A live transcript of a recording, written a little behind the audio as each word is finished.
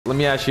Let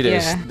me ask you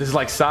this. Yeah. Does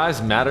like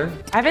size matter?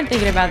 I've been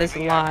thinking about this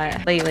a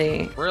lot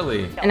lately.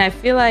 Really? And I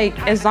feel like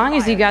as long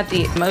as you got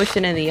the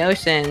motion in the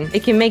ocean,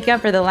 it can make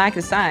up for the lack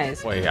of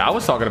size. Wait, I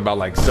was talking about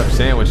like sub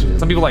sandwiches.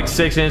 Some people like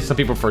 6 inch, some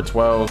people for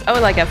 12.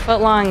 Oh, like a foot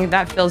long,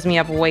 that fills me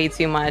up way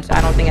too much. I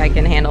don't think I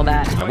can handle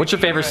that. What's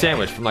your favorite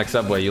sandwich from like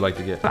Subway you like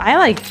to get? I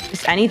like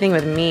just anything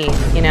with meat,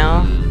 you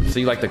know? So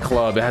you like the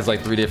club, it has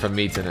like 3 different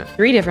meats in it.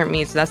 3 different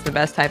meats, that's the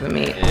best type of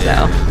meat,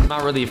 Yeah. so. I'm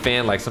not really a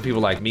fan. Like some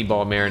people like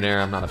meatball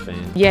marinara. I'm not a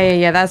fan.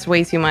 Yeah, that's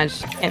way too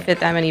much. Can't fit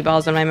that many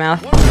balls in my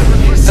mouth.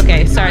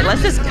 Okay, sorry,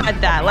 let's just cut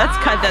that. Let's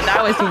cut that.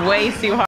 That was way too hard.